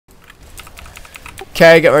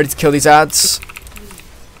Okay, get ready to kill these ads.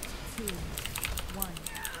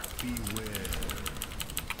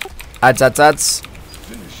 Ads.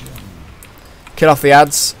 Kill off the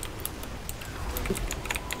ads.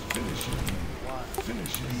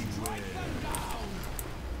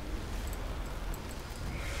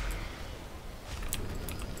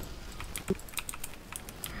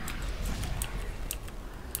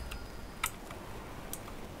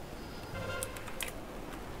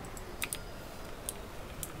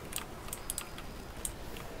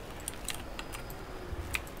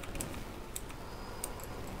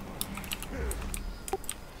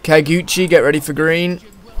 Okay, Gucci, get ready for green.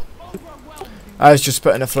 I was just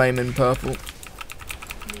putting a flame in purple.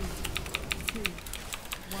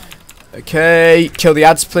 Okay, kill the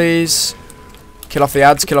ads, please. Kill off the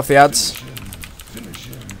ads, kill off the ads.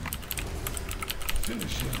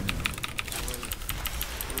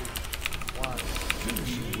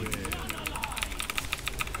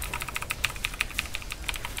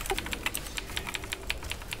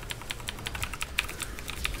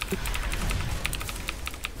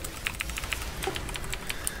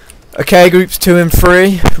 Okay, groups 2 and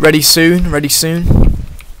 3, ready soon, ready soon.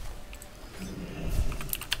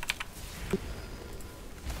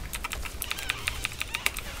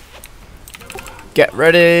 Get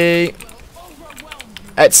ready.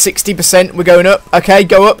 At 60%, we're going up. Okay,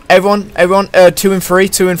 go up, everyone. 2 and 3,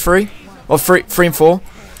 2 and 3. Or 3 and 4.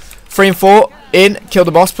 3 and 4, in, kill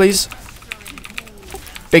the boss, please.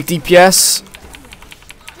 Big DPS.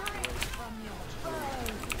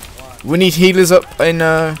 We need healers up in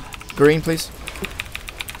green, please.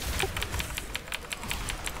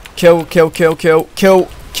 Kill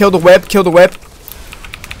the web,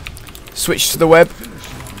 Switch to the web.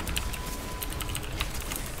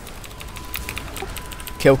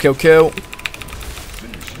 Kill.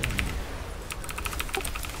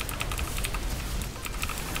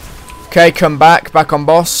 Okay, come back on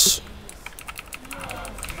boss.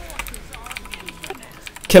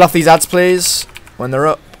 Kill off these ads, please, when they're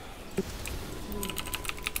up.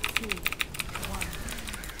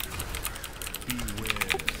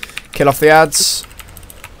 Kill off the ads.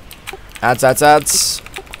 Ads.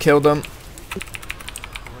 Kill them.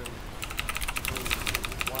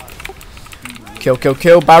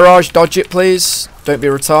 Kill. Barrage, dodge it, please. Don't be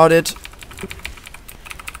retarded.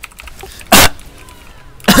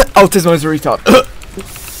 Ultismo's a retard.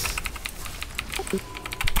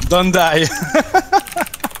 Don't die.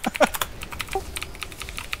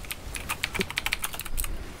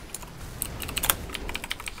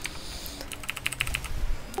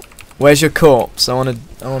 Where's your corpse? I wanna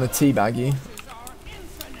teabag you.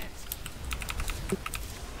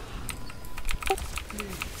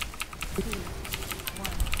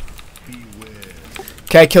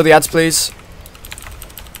 Okay, kill the ads, please.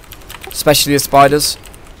 Especially the spiders.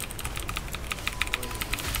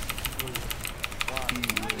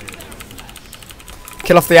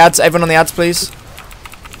 Kill off the ads. Everyone on the ads, please.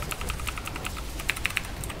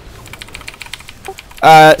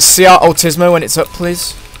 CR Ultismo when it's up,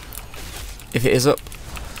 please. If it is up.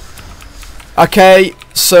 Okay,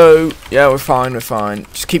 so yeah, we're fine.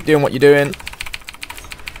 Just keep doing what you're doing.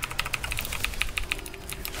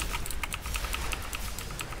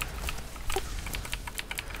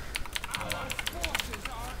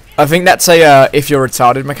 I think that's a if you're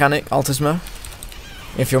retarded mechanic, Ultismo.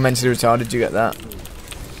 If you're mentally retarded, you get that.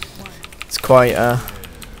 It's quite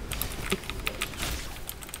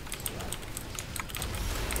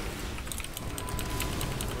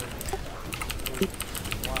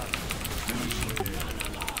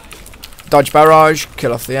dodge barrage,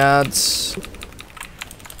 kill off the ads.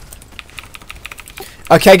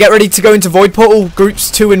 Okay, get ready to go into void portal. Groups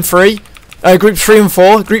 2 and 3. Groups 3 and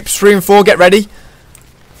 4. Groups 3 and 4, get ready.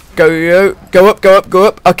 Go up.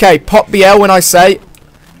 Okay, pop BL when I say.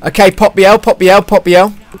 Okay, pop BL.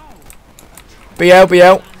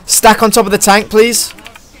 BL. Stack on top of the tank, please.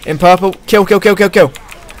 In purple. Kill.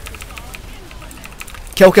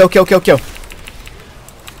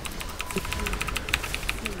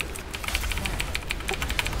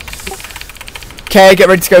 Okay, get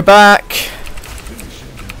ready to go back.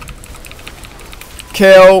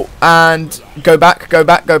 Kill and go back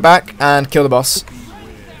and kill the boss.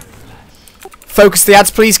 Focus the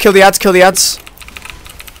ads, please. Kill the ads. Kill the ads.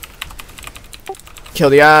 Kill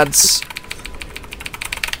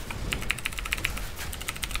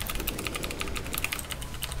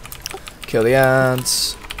the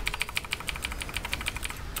ads.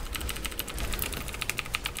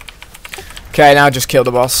 Okay, now just kill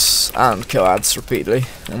the boss and kill ads repeatedly,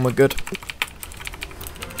 and we're good.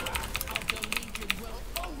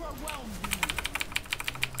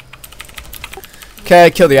 Okay,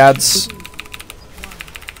 kill the ads.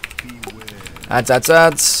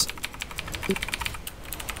 Ads.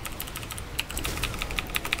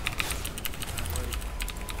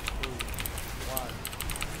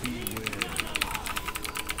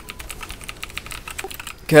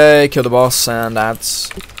 Okay, kill the boss and ads.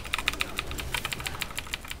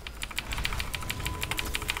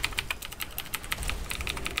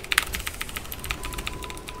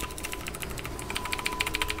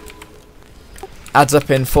 Ads up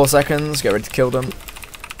in 4 seconds, get ready to kill them.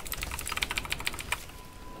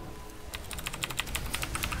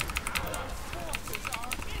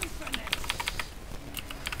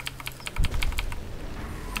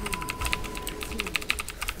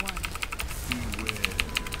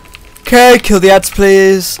 Okay, kill the ads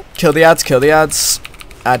please. Kill the ads.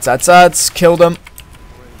 Ads, kill them.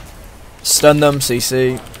 Stun them,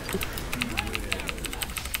 CC.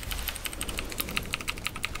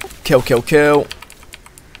 Kill. Kill.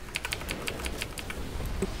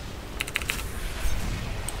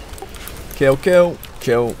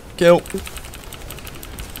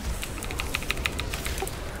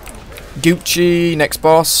 Gucci, next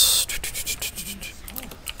boss.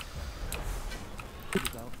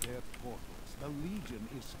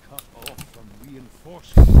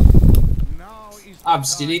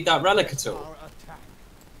 Abs, do you need that relic at all?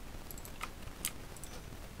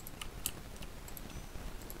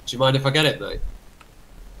 Do you mind if I get it, mate?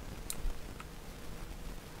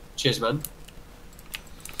 Cheers, man.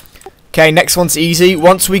 Okay, next one's easy.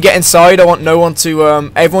 Once we get inside, I want no one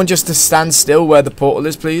to, everyone just to stand still where the portal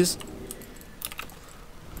is, please.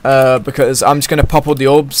 Because I'm just going to pop all the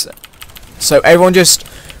orbs. So everyone just,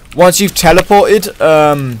 once you've teleported,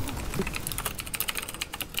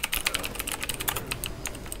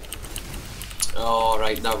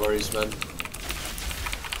 Alright, no worries, man.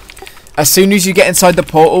 as soon as you get inside the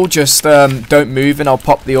portal, just don't move and I'll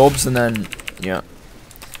pop the orbs and then, yeah.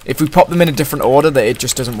 If we pop them in a different order, that it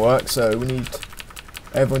just doesn't work, so we need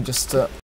everyone just to